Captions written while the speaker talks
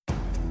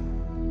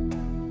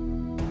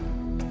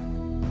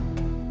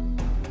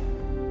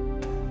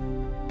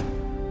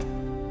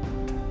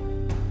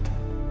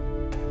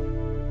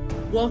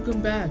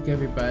Welcome back,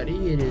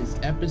 everybody. It is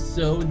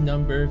episode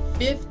number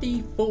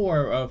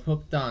 54 of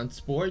Hooked on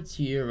Sports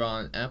here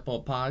on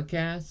Apple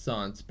Podcasts,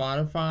 on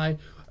Spotify,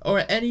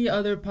 or any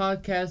other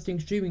podcasting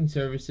streaming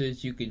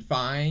services you can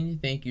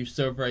find. Thank you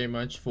so very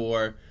much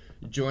for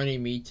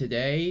joining me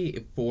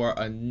today for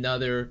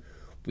another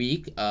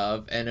week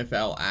of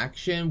NFL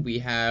action. We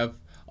have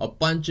a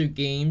bunch of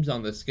games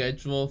on the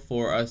schedule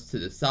for us to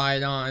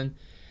decide on.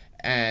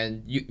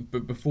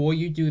 But before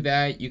you do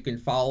that, you can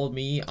follow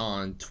me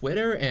on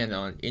Twitter and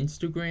on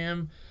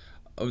Instagram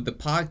of the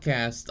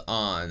podcast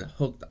on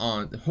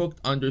hooked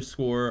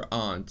underscore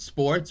on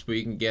sports, where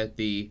you can get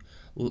the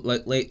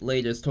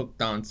latest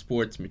Hooked on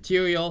Sports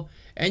material.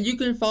 And you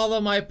can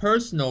follow my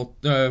personal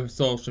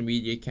social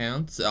media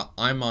accounts.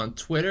 I'm on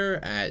Twitter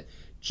at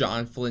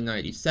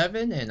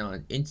JohnFlynn97 and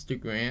on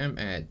Instagram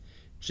at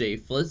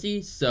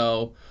JFlizzy.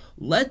 So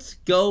let's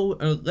go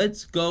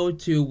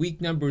to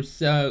week number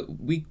 7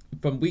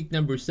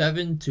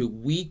 to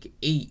week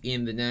 8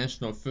 in the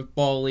National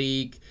Football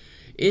League.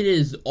 It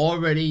is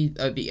already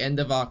the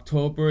end of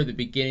October, the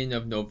beginning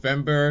of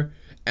November,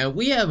 and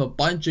we have a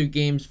bunch of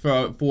games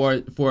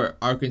for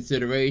our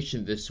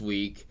consideration this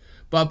week.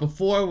 But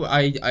before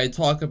I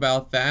talk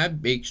about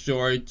that, make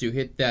sure to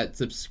hit that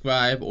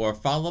subscribe or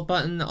follow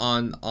button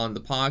on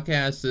the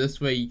podcast, so this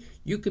way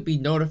you could be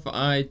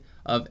notified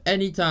of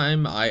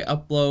anytime I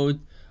upload,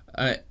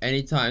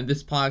 anytime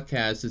this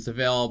podcast is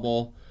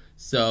available.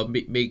 So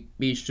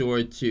be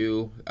sure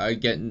to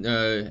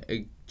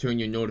turn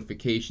your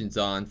notifications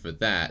on for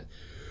that.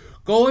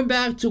 Going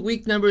back to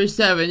week number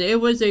 7,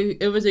 it was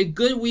a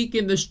good week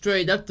in the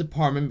straight up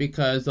department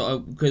because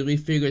we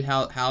figured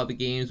how the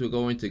games were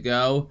going to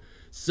go.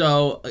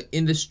 So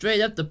in the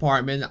straight up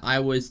department, I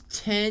was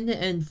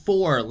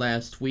 10-4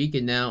 last week,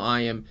 and now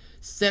I am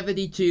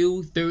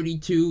 72,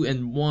 32,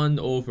 and 1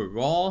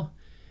 overall.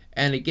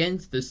 And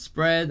against the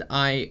spread,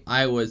 I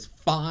was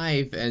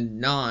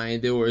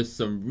 5-9. There were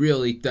some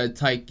really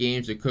tight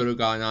games that could have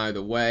gone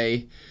either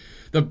way.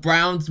 The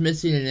Browns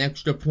missing an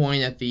extra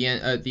point at the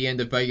end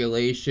of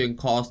regulation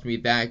cost me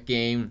that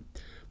game.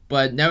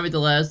 But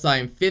nevertheless, I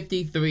am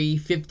 53,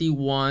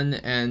 51,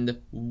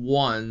 and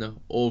 1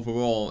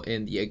 overall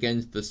in the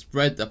against the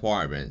spread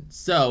department.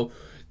 So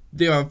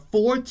there are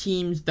 4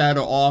 teams that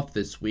are off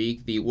this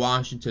week. The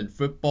Washington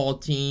football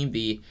team,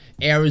 the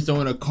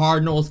Arizona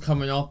Cardinals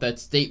coming off that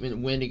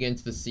statement win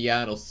against the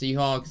Seattle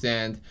Seahawks,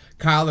 and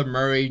Kyler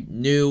Murray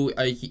knew,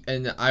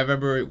 and I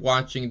remember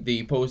watching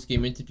the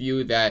post-game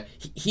interview, that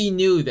he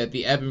knew that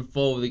the ebb and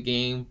flow of the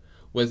game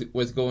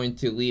was going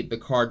to lead the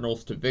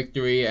Cardinals to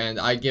victory, and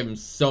I give him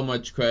so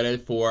much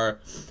credit for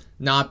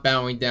not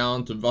bowing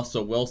down to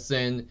Russell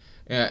Wilson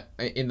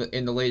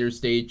in the later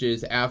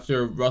stages.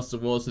 After Russell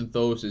Wilson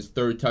throws his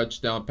third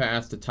touchdown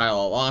pass to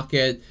Tyler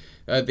Lockett,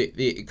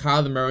 the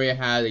Kyler Murray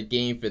had a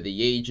game for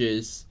the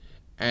ages,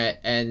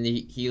 and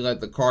he led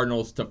the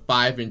Cardinals to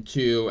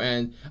 5-2,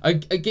 and a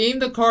game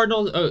the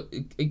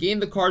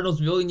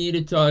Cardinals really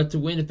needed to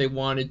win if they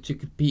wanted to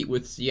compete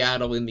with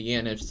Seattle in the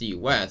NFC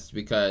West.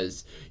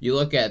 Because you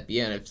look at the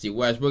NFC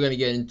West, we're going to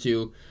get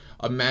into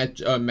a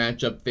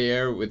matchup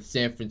there with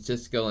San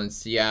Francisco and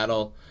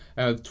Seattle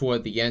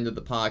toward the end of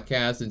the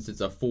podcast, since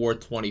it's a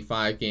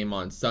 4:25 game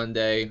on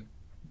Sunday.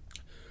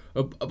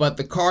 But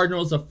the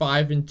Cardinals are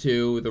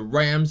 5-2. The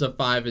Rams are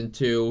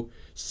 5-2.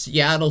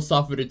 Seattle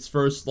suffered its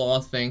first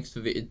loss thanks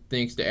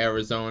to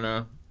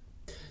Arizona.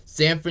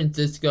 San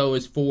Francisco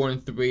is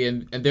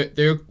 4-3, and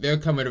they're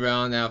coming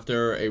around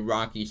after a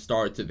rocky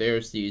start to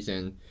their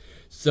season.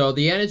 So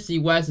the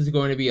NFC West is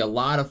going to be a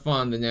lot of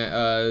fun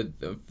the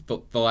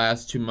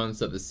last 2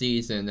 months of the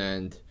season,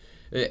 and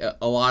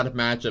a lot of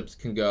matchups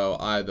can go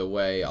either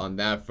way on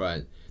that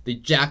front. The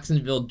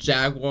Jacksonville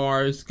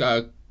Jaguars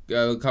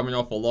coming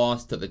off a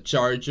loss to the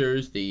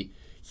Chargers. The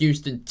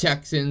Houston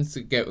Texans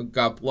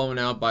got blown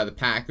out by the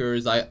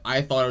Packers.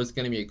 I thought it was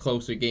going to be a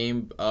closer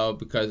game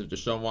because of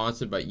Deshaun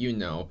Watson, but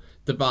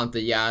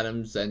Devontae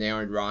Adams and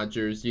Aaron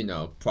Rodgers,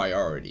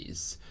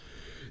 priorities.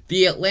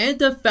 The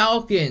Atlanta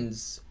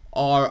Falcons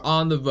are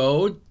on the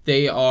road.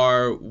 They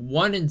are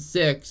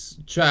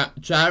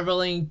 1-6,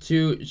 traveling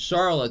to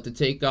Charlotte to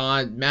take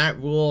on Matt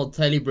Rule,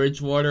 Teddy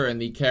Bridgewater,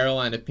 and the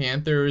Carolina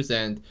Panthers.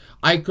 And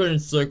I couldn't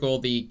circle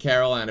the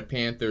Carolina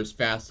Panthers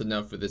fast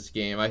enough for this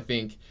game. I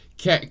think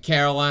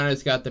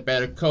Carolina's got the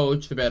better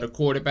coach, the better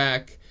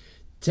quarterback.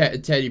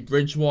 Teddy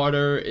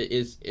Bridgewater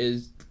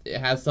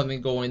has something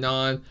going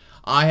on.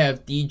 I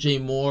have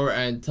DJ Moore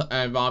and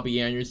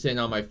Robbie Anderson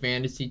on my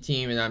fantasy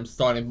team, and I'm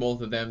starting both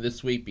of them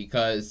this week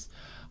because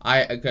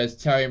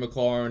Terry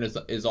McLaurin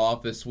is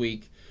off this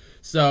week.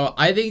 So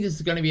I think this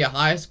is going to be a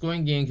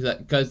high-scoring game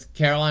because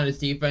Carolina's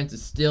defense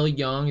is still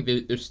young.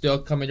 They're still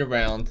coming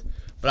around.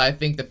 But I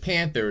think the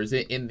Panthers,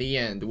 in the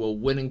end, will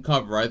win and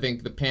cover. I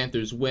think the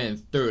Panthers win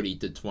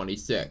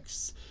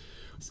 30-26.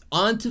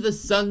 On to the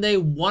Sunday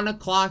 1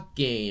 o'clock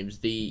games.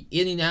 The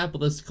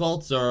Indianapolis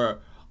Colts are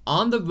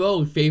on the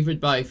road,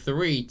 favored by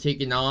 3,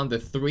 taking on the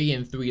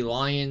 3-3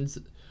 Lions.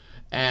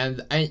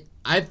 And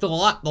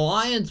the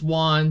Lions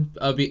won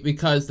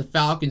because the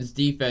Falcons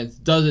defense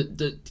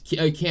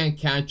can't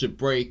catch a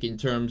break in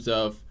terms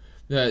of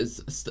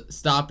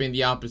stopping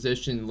the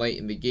opposition late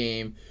in the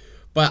game.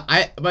 But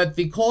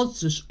the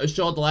Colts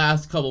showed the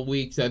last couple of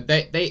weeks that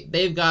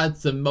they've got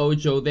some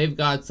mojo, they've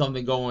got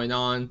something going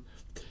on,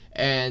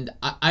 and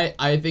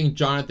I think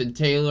Jonathan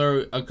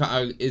Taylor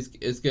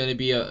is going to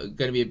be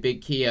a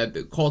big key.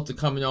 The Colts are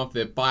coming off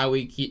their bye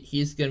week.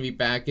 He's going to be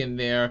back in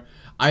there.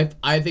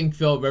 I think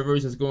Phil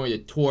Rivers is going to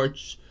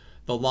torch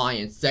the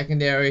Lions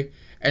secondary,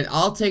 and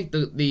I'll take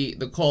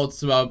the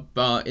Colts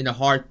in a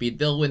heartbeat.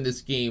 They'll win this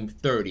game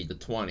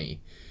 30-20.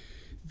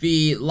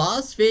 The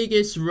Las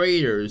Vegas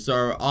Raiders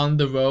are on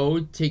the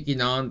road taking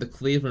on the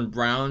Cleveland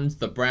Browns.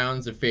 The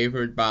Browns are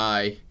favored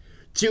by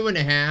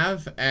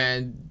 2.5,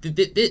 and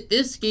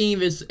this game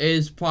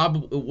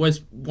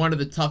was one of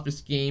the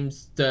toughest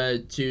games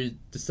to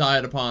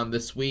decide upon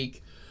this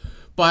week.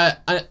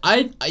 But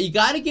you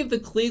got to give the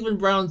Cleveland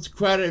Browns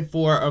credit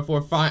for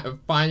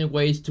finding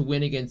ways to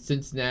win against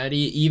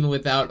Cincinnati, even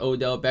without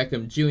Odell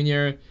Beckham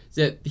Jr.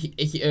 That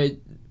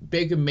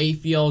Baker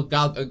Mayfield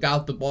got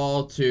the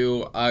ball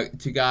to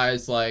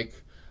guys like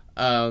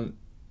to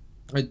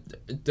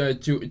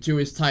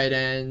his tight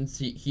ends.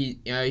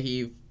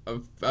 He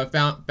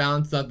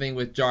found something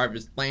with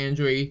Jarvis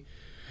Landry,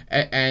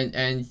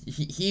 and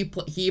he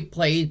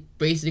played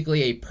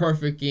basically a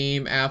perfect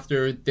game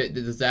after the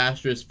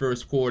disastrous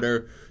first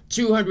quarter.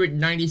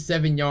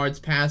 297 yards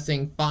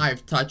passing,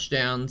 5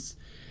 touchdowns.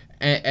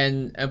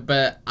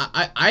 But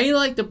I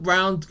like the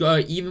Browns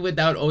even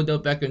without Odell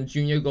Beckham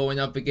Jr. going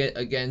up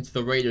against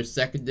the Raiders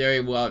secondary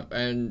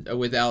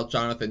without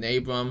Jonathan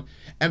Abram.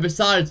 And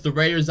besides, the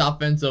Raiders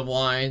offensive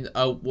line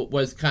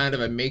was kind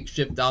of a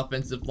makeshift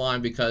offensive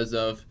line because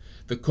of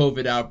the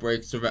COVID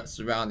outbreak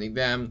surrounding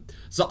them.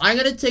 So I'm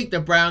going to take the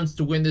Browns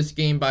to win this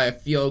game by a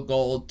field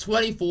goal.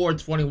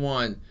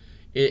 24-21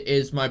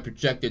 is my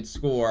projected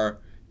score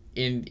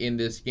in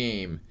this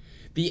game.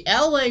 The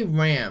LA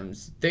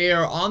Rams, they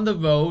are on the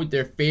road.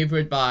 They're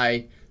favored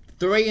by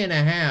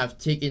 3.5,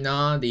 taking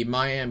on the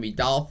Miami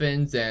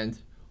Dolphins. And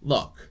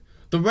look,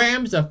 the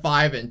Rams are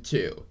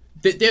 5-2.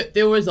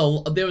 There was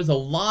a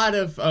lot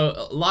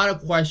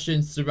of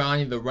questions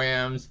surrounding the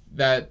Rams,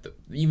 that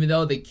even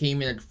though they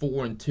came in at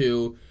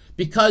 4-2,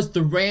 because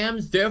the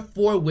Rams, their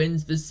 4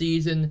 wins this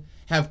season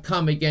have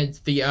come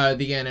against the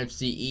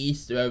NFC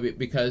East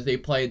because they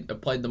played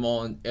them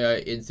all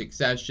in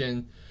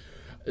succession.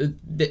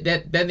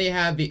 Then they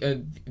have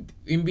the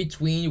in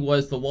between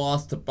was the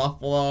loss to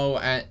Buffalo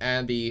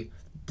and the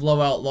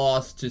blowout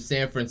loss to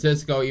San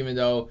Francisco, even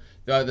though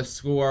the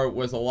score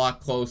was a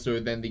lot closer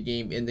than the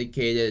game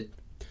indicated.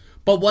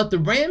 But what the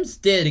Rams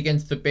did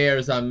against the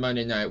Bears on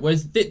Monday night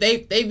was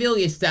they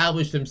really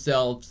established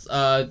themselves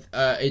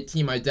a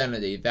team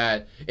identity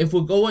that if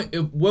we're going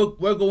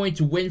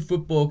to win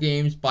football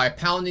games by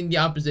pounding the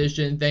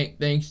opposition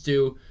thanks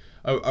to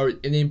an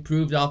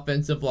improved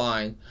offensive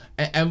line,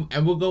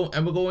 and we're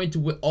going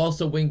to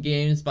also win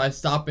games by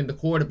stopping the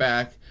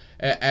quarterback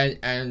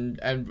and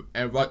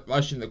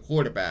rushing the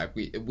quarterback.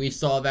 We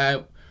saw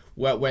that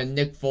when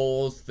Nick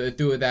Foles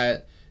threw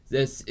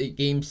this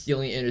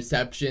game-stealing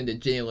interception to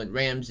Jalen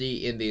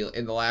Ramsey in the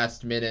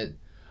last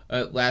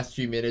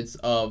few minutes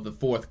of the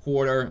fourth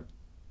quarter.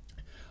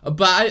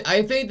 But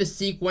I think the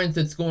sequence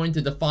that's going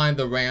to define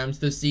the Rams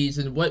this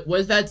season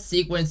was that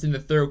sequence in the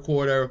third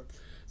quarter.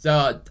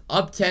 So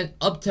up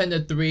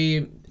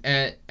 10-3,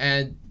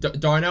 and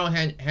Darnell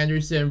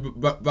Henderson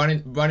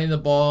running the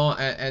ball,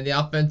 and the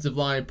offensive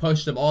line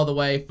pushed them all the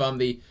way from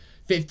the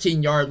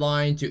 15-yard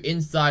line to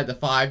inside the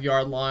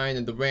 5-yard line,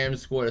 and the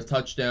Rams scored a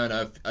touchdown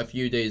a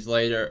few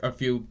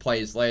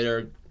plays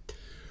later.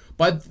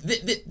 But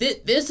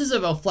this is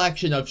a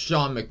reflection of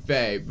Sean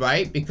McVay,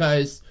 right?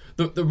 Because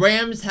the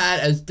Rams had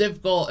as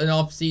difficult an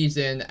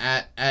offseason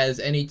as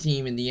any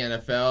team in the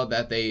NFL,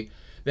 that they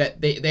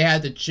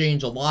had to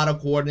change a lot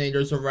of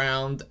coordinators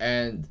around,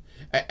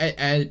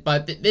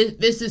 but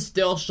this is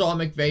still Sean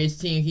McVay's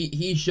team.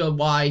 He showed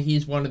why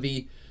he's one of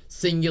the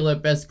singular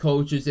best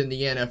coaches in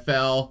the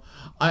NFL.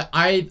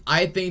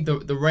 I think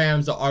the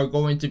Rams are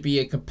going to be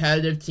a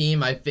competitive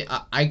team.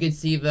 I could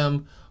see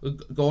them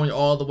going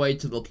all the way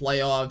to the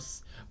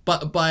playoffs.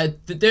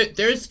 But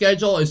their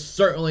schedule is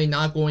certainly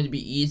not going to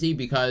be easy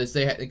because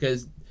they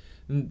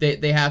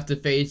have to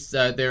face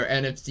their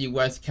NFC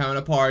West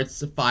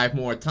counterparts 5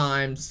 more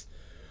times.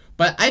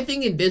 But I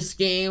think in this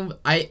game,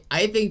 I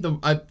think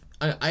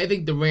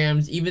the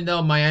Rams, even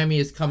though Miami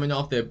is coming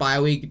off their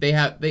bye week,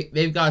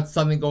 they've got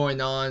something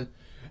going on,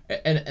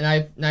 and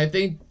I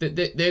think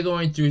that they're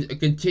going to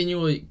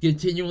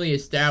continually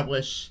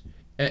establish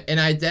an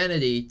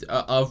identity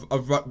of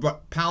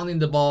pounding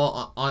the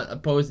ball on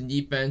opposing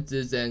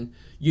defenses and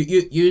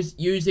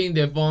using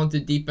their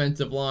vaunted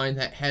defensive line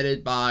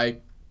headed by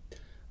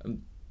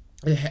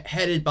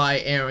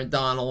Aaron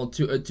Donald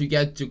to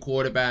get to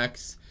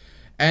quarterbacks.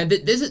 And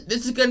this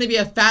is going to be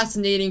a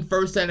fascinating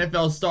first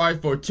NFL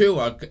start for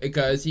Tua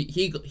because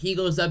he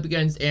goes up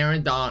against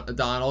Aaron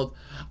Donald.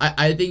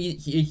 I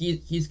think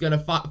he's going to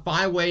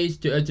find ways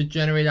to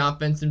generate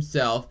offense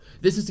himself.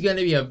 This is going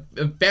to be a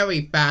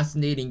very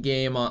fascinating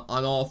game on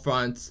all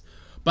fronts.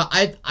 But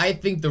I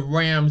think the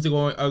Rams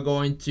are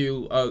going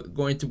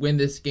to win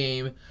this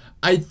game.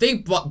 I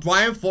think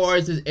Brian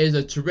Flores is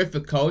a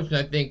terrific coach, and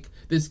I think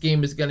this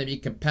game is going to be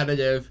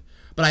competitive.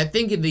 But I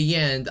think in the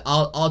end,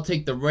 I'll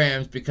take the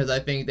Rams because I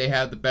think they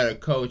have the better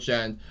coach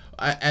and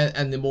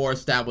the more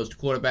established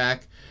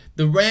quarterback.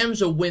 The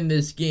Rams will win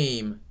this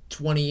game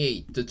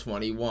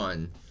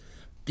 28-21.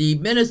 The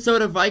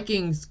Minnesota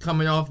Vikings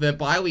coming off their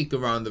bye week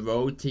around the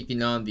road,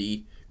 taking on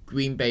the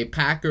Green Bay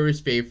Packers,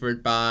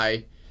 favored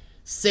by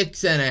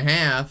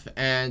 6.5.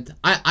 And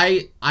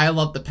I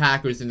love the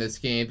Packers in this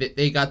game.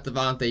 They got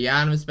Devontae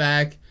Adams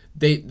back.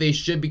 They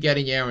should be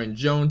getting Aaron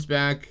Jones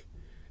back.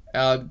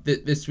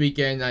 This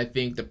weekend, I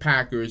think the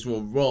Packers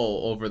will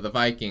roll over the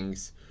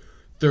Vikings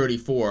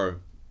 34-24,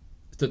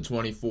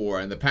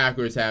 and the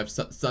Packers have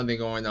something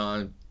going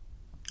on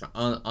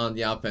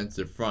the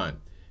offensive front.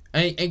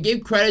 And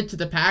give credit to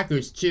the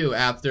Packers too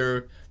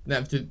after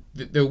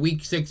their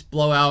Week 6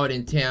 blowout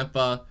in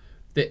Tampa.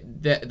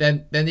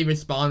 Then they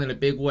responded in a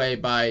big way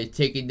by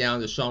taking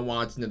down Deshaun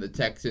Watson and the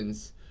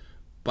Texans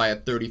by a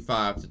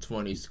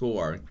 35-20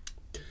 score.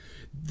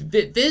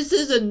 This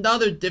is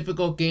another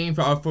difficult game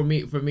for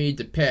me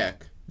to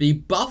pick. The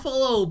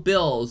Buffalo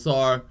Bills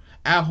are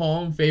at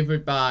home,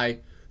 favored by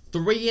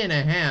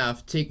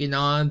 3.5, taking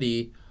on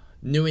the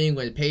New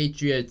England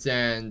Patriots,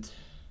 and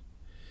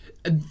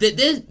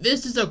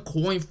this is a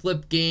coin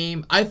flip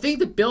game. I think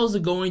the Bills are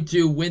going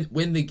to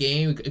win the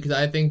game because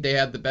I think they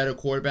have the better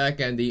quarterback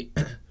and the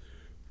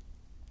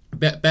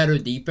better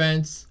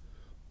defense,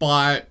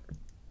 but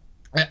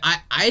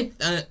I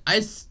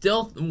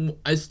still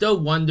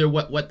wonder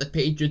what the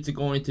Patriots are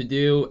going to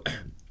do,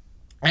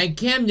 and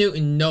Cam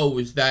Newton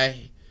knows that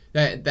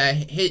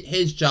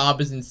his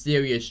job is in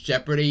serious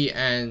jeopardy,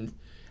 and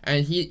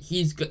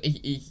he's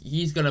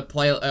gonna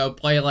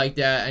play like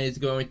that, and he's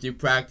going to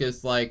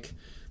practice like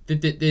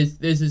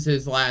this is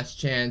his last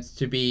chance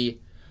to be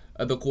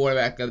the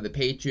quarterback of the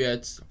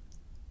Patriots.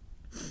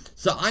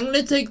 So I'm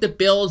gonna take the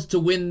Bills to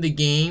win the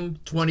game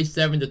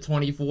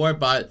 27-24,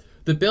 but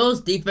the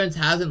Bills' defense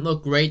hasn't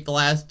looked great the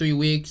last 3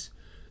 weeks,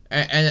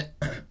 and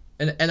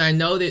I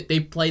know that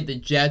they played the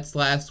Jets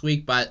last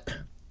week, but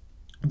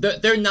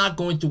they're not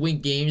going to win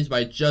games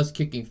by just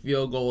kicking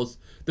field goals.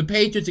 The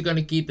Patriots are going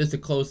to keep this a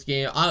close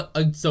game,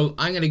 so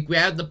I'm going to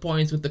grab the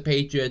points with the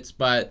Patriots,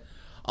 but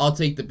I'll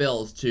take the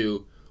Bills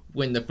to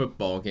win the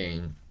football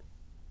game.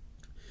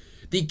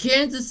 The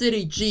Kansas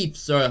City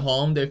Chiefs are at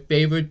home. They're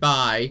favored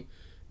by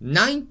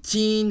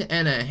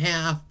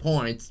 19.5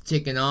 points,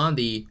 taking on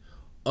the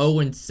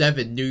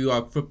 0-7 New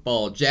York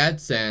Football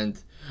Jets,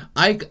 and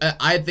I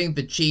think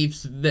the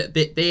Chiefs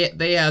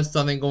they have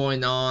something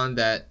going on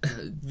that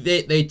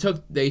they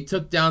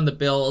took down the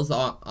Bills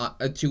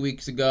 2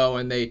 weeks ago,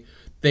 and they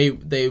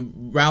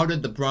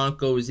routed the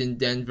Broncos in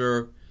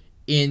Denver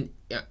in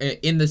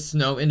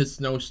the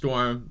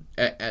snowstorm,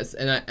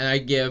 and I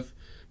give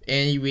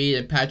Andy Reid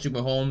and Patrick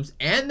Mahomes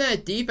and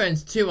that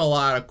defense too a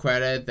lot of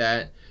credit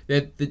that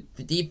the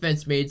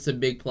defense made some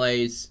big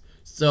plays.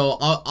 So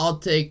I'll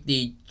take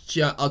the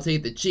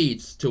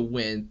Chiefs to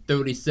win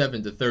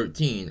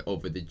 37-13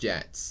 over the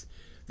Jets.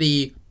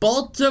 The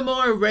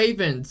Baltimore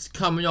Ravens,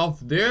 coming off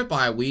their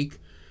bye week,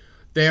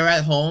 they're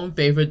at home,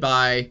 favored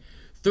by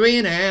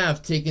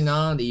 3.5, taking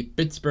on the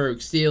Pittsburgh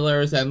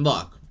Steelers. And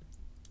look,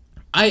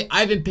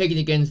 I've been picking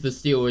against the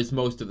Steelers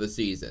most of the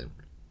season.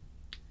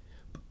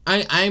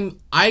 I'm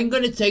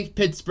gonna take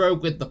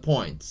Pittsburgh with the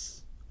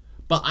points,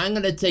 but I'm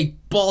gonna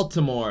take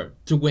Baltimore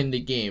to win the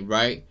game,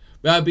 right?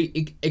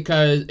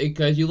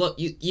 Because you look,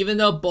 even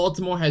though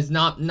Baltimore has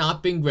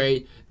not been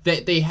great,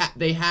 they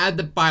had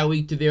the bye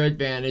week to their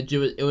advantage.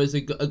 It was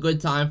a good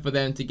time for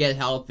them to get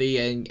healthy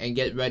and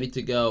get ready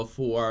to go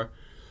for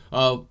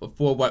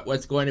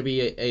what's going to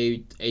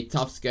be a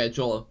tough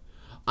schedule.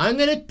 I'm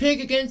gonna pick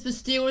against the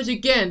Steelers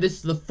again. This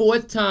is the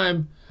 4th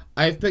time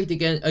I've picked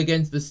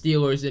against the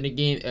Steelers in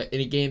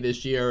a game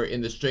this year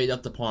in the straight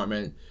up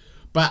department.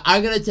 But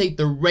I'm going to take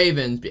the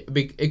Ravens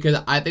because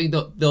I think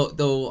it's going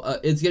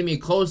to be a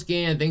close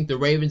game. I think the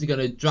Ravens are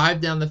going to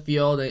drive down the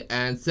field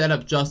and set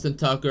up Justin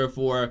Tucker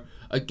for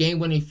a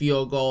game-winning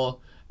field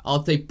goal.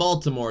 I'll take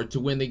Baltimore to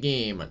win the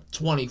game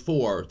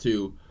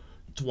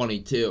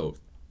 24-22.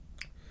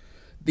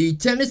 The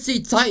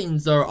Tennessee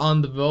Titans are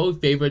on the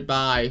road, favored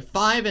by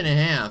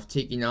 5.5,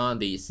 taking on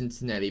the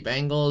Cincinnati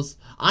Bengals.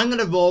 I'm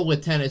going to roll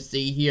with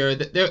Tennessee here.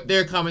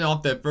 They're coming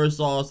off their first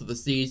loss of the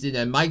season,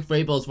 and Mike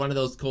Vrabel is one of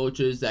those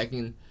coaches that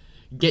can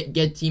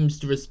get teams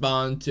to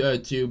respond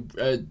to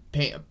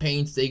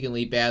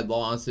painstakingly bad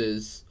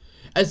losses.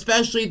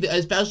 Especially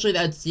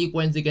that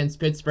sequence against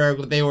Pittsburgh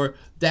where they were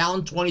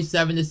down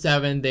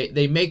 27-7.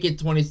 They make it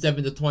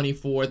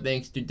 27-24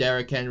 thanks to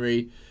Derrick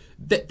Henry.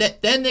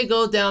 Then they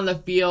go down the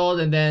field,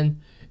 and then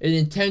an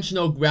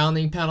intentional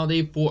grounding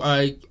penalty for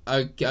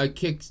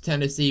kicks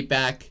Tennessee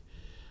back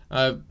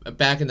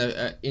back in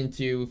the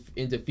into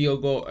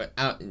field goal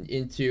out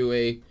into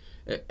a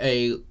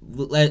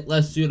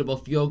less suitable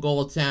field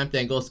goal attempt,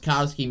 and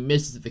Gostkowski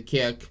misses the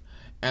kick,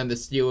 and the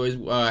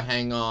Steelers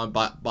hang on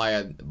by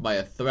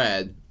a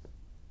thread.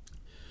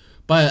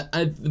 But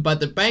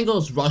the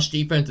Bengals' rush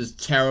defense is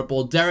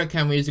terrible. Derrick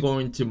Henry is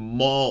going to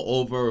maul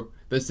over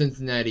the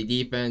Cincinnati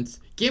defense.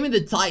 Give me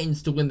the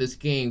Titans to win this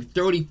game,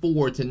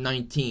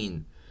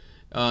 34-19,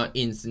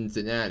 in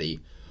Cincinnati.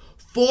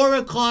 4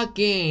 o'clock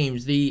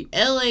games. The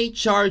LA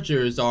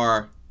Chargers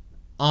are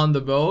on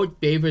the road,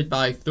 favored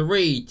by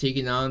 3,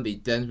 taking on the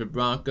Denver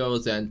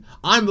Broncos, and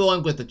I'm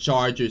rolling with the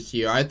Chargers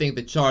here. I think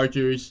the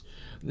Chargers,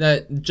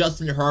 that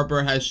Justin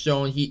Herbert has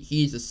shown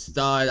he's a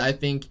stud. I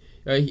think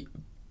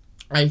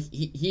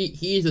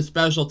he's a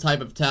special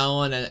type of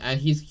talent, and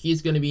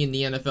he's going to be in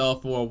the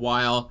NFL for a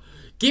while.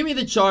 Give me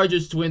the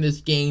Chargers to win this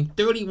game,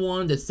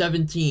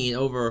 31-17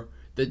 over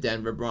the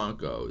Denver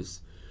Broncos.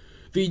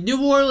 The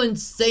New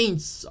Orleans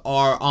Saints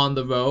are on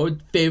the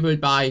road, favored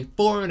by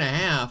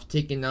 4.5,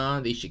 taking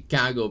on the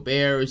Chicago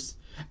Bears.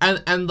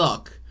 And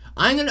look,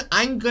 I'm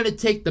gonna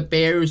take the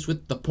Bears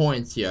with the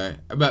points here,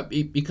 but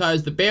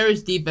because the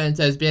Bears defense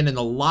has been in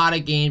a lot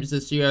of games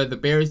this year. The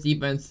Bears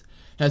defense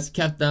has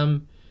kept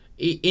them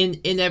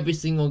in every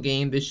single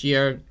game this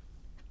year.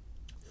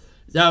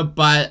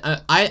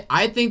 But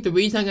I think the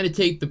reason I'm going to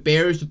take the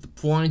Bears with the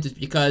points is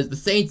because the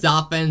Saints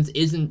offense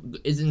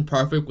isn't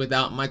perfect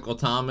without Michael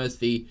Thomas.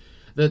 The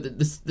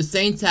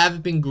Saints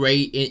haven't been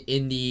great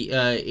in the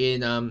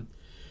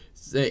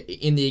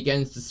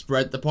against the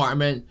spread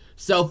department.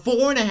 So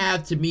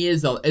 4.5 to me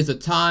is a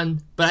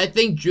ton. But I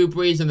think Drew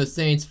Brees and the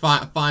Saints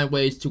find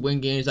ways to win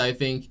games. I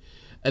think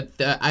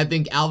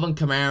Alvin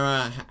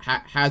Kamara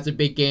has a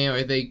big game.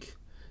 I think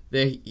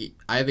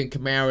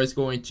Kamara is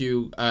going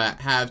to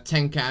have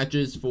 10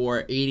 catches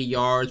for 80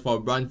 yards, while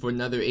run for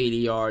another 80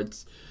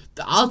 yards.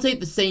 I'll take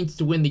the Saints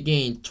to win the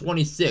game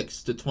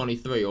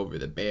 26-23 over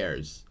the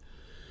Bears.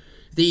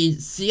 The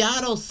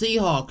Seattle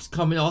Seahawks,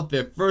 coming off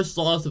their first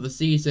loss of the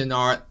season,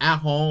 are at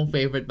home,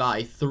 favored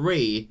by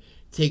 3,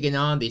 taking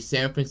on the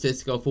San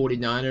Francisco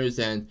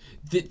 49ers. And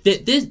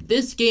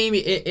this game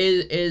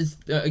is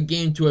a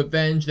game to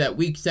avenge that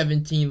Week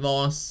 17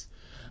 loss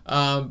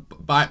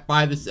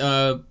by this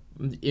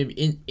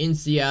in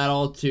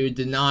Seattle, to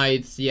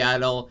deny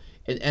Seattle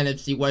an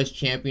NFC West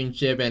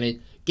championship, and it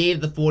gave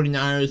the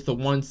 49ers the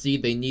 1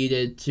 seed they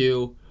needed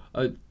to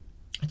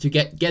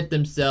get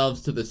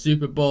themselves to the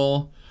Super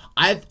Bowl.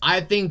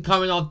 I think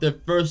coming off their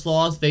first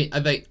loss, the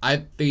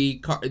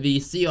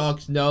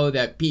Seahawks know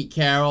that Pete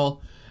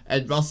Carroll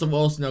and Russell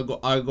Wilson are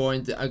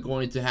going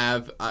to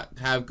have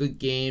good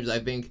games. I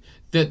think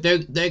that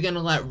they're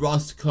gonna let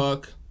Russ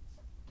cook.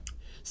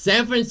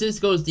 San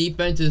Francisco's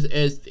defense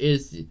is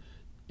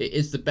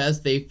the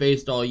best they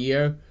faced all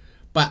year,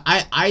 but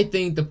I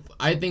think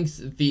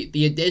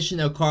the addition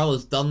of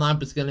Carlos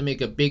Dunlap is going to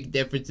make a big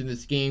difference in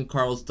this game.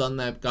 Carlos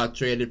Dunlap got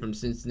traded from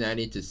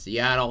Cincinnati to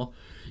Seattle.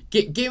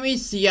 Give me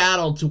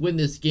Seattle to win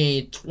this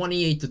game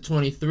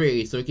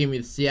 28-23. So give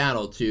me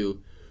Seattle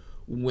to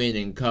win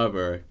and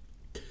cover.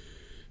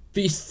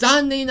 The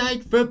Sunday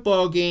night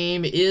football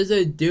game is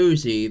a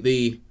doozy.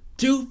 The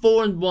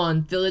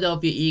 2-4-1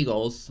 Philadelphia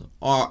Eagles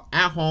are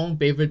at home,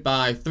 favored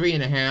by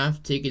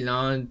 3.5, taking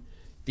on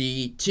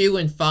the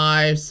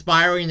 2-5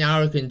 spiraling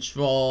out of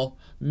control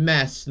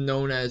mess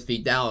known as the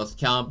Dallas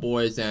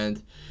Cowboys.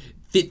 And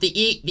the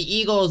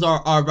Eagles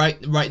are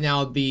right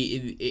now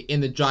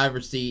in the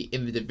driver's seat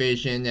in the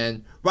division,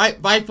 and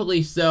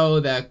rightfully so.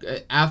 That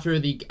after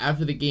the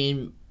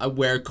game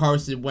where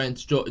Carson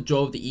Wentz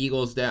drove the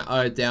Eagles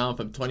down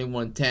from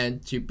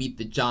 21-10 to beat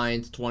the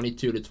Giants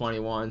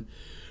 22-21.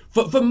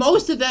 For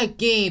most of that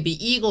game,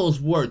 the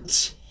Eagles were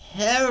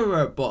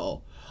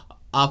terrible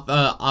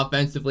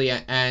offensively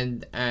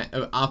and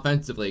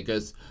offensively,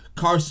 because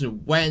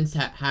Carson Wentz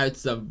had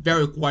some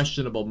very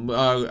questionable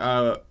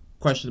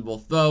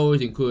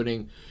throws,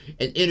 including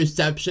an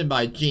interception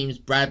by James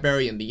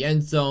Bradbury in the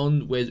end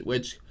zone,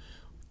 which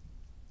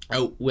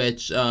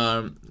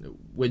turned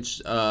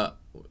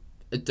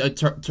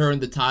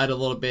the tide a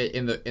little bit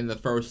in the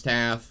first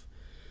half.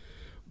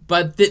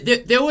 But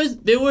there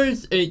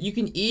was you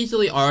can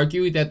easily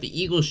argue that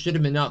the Eagles should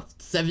have been up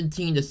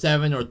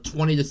 17-7 or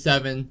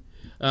 20-7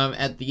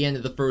 at the end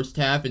of the first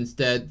half.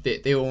 Instead,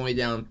 they were only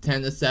down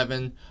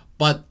 10-7.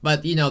 But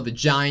the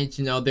Giants,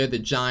 they're the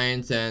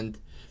Giants, and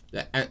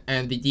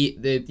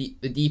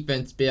the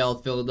defense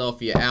bailed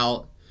Philadelphia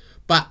out.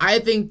 But I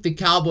think the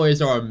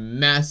Cowboys are a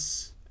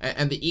mess,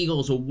 and the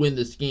Eagles will win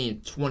this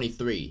game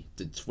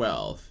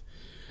 23-12.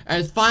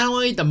 And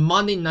finally, the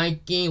Monday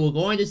night game, we're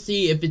going to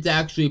see if it's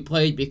actually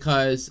played,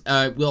 because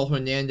Will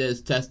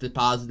Hernandez tested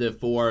positive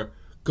for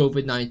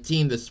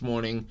COVID-19 this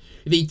morning.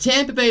 The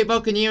Tampa Bay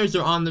Buccaneers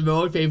are on the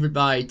road, favored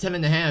by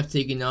 10.5,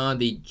 taking on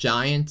the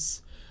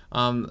Giants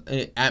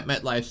at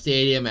MetLife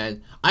Stadium,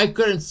 and I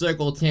couldn't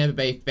circle Tampa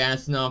Bay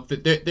fast enough.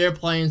 They're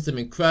playing some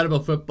incredible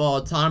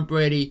football. Tom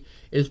Brady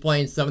is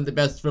playing some of the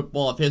best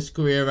football of his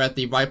career at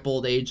the ripe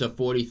old age of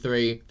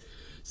 43.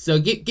 So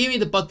give me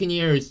the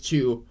Buccaneers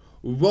to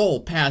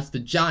roll past the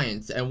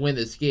Giants and win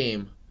this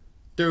game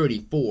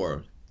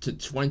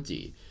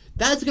 34-20.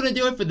 That's going to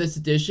do it for this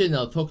edition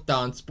of Hooked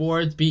on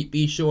Sports.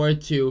 Be sure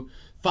to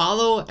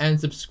follow and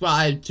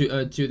subscribe to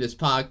this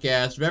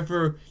podcast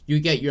wherever you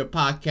get your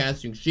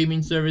podcasting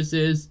streaming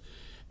services.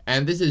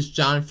 And this is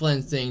John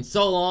Flynn saying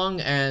so long,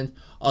 and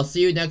I'll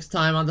see you next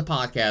time on the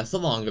podcast. So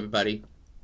long, everybody.